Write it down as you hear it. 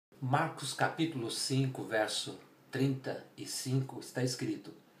Marcos capítulo 5, verso 35, está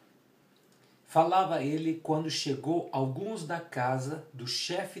escrito: Falava ele quando chegou alguns da casa do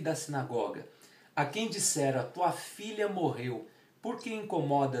chefe da sinagoga, a quem dissera: tua filha morreu, por que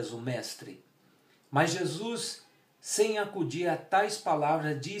incomodas o mestre? Mas Jesus, sem acudir a tais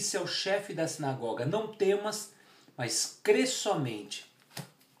palavras, disse ao chefe da sinagoga: não temas, mas crê somente.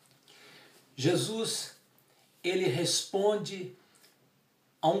 Jesus, ele responde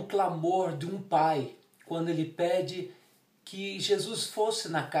a um clamor de um pai, quando ele pede que Jesus fosse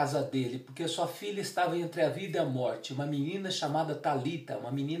na casa dele, porque sua filha estava entre a vida e a morte, uma menina chamada Talita,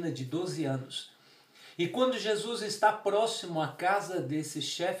 uma menina de 12 anos. E quando Jesus está próximo à casa desse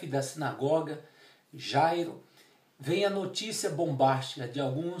chefe da sinagoga, Jairo, vem a notícia bombástica de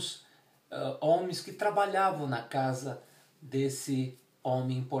alguns homens que trabalhavam na casa desse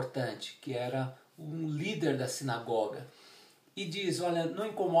homem importante, que era um líder da sinagoga. E diz: olha, não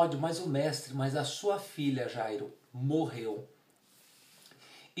incomode mais o mestre, mas a sua filha, Jairo, morreu.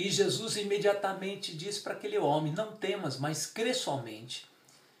 E Jesus imediatamente diz para aquele homem: não temas, mas crê somente.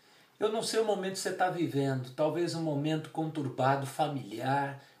 Eu não sei o momento que você está vivendo, talvez um momento conturbado,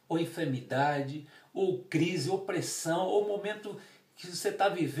 familiar, ou enfermidade, ou crise, ou pressão, ou momento que você está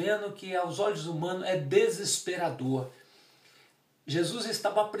vivendo que aos olhos humanos é desesperador. Jesus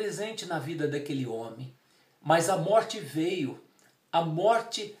estava presente na vida daquele homem, mas a morte veio, a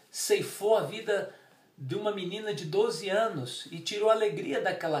morte ceifou a vida de uma menina de 12 anos e tirou a alegria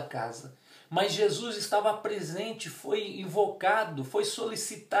daquela casa. Mas Jesus estava presente, foi invocado, foi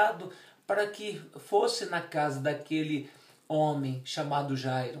solicitado para que fosse na casa daquele homem chamado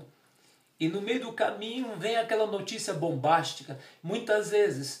Jairo. E no meio do caminho vem aquela notícia bombástica. Muitas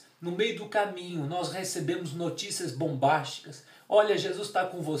vezes, no meio do caminho, nós recebemos notícias bombásticas. Olha, Jesus está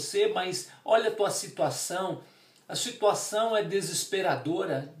com você, mas olha a tua situação. A situação é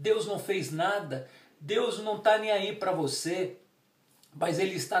desesperadora. Deus não fez nada. Deus não está nem aí para você. Mas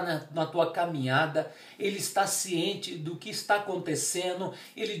Ele está na tua caminhada, Ele está ciente do que está acontecendo.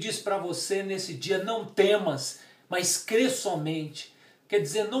 Ele diz para você nesse dia: não temas, mas crê somente. Quer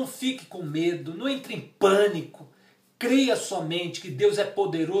dizer, não fique com medo, não entre em pânico. Creia somente que Deus é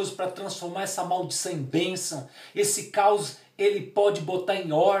poderoso para transformar essa maldição em bênção. Esse caos Ele pode botar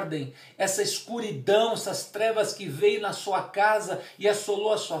em ordem. Essa escuridão, essas trevas que veio na sua casa e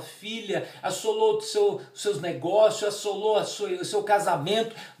assolou a sua filha, assolou seus negócios, assolou o seu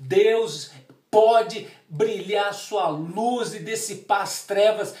casamento. Deus pode brilhar a sua luz e dissipar as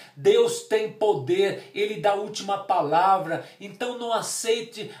trevas. Deus tem poder, Ele dá a última palavra. Então não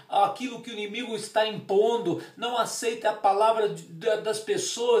aceite aquilo que o inimigo está impondo, não aceite a palavra das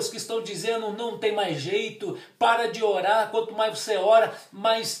pessoas que estão dizendo não tem mais jeito, para de orar, quanto mais você ora,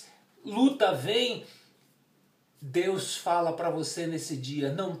 mais luta vem. Deus fala para você nesse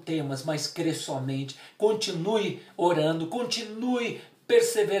dia: não temas, mas crê somente. Continue orando, continue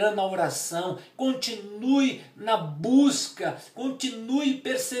perseverando na oração, continue na busca, continue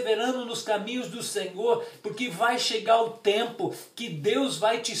perseverando nos caminhos do Senhor, porque vai chegar o tempo que Deus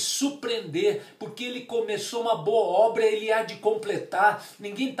vai te surpreender, porque Ele começou uma boa obra, Ele há de completar.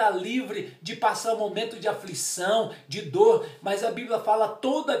 Ninguém está livre de passar um momento de aflição, de dor, mas a Bíblia fala: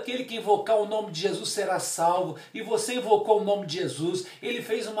 todo aquele que invocar o nome de Jesus será salvo. E você invocou o nome de Jesus, Ele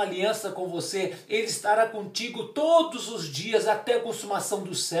fez uma aliança com você, Ele estará contigo todos os dias até a consumação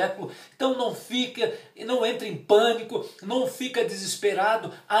do século. Então não entre em pânico, não fica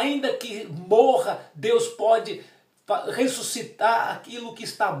desesperado. Ainda que morra, Deus pode ressuscitar aquilo que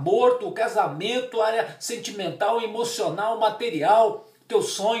está morto, o casamento, a área sentimental, emocional, material,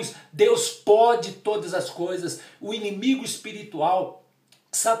 teus sonhos. Deus pode todas as coisas. O inimigo espiritual,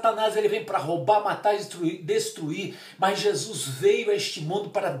 Satanás, ele vem para roubar, matar e destruir, mas Jesus veio a este mundo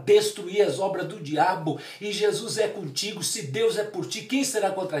para destruir as obras do diabo, e Jesus é contigo. Se Deus é por ti, quem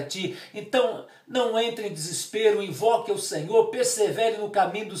será contra ti? Então não entre em desespero, invoque o Senhor, persevere no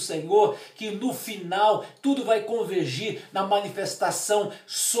caminho do Senhor, que no final tudo vai convergir na manifestação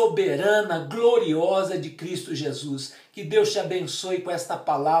soberana, gloriosa de Cristo Jesus. Que Deus te abençoe com esta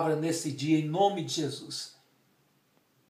palavra nesse dia, em nome de Jesus.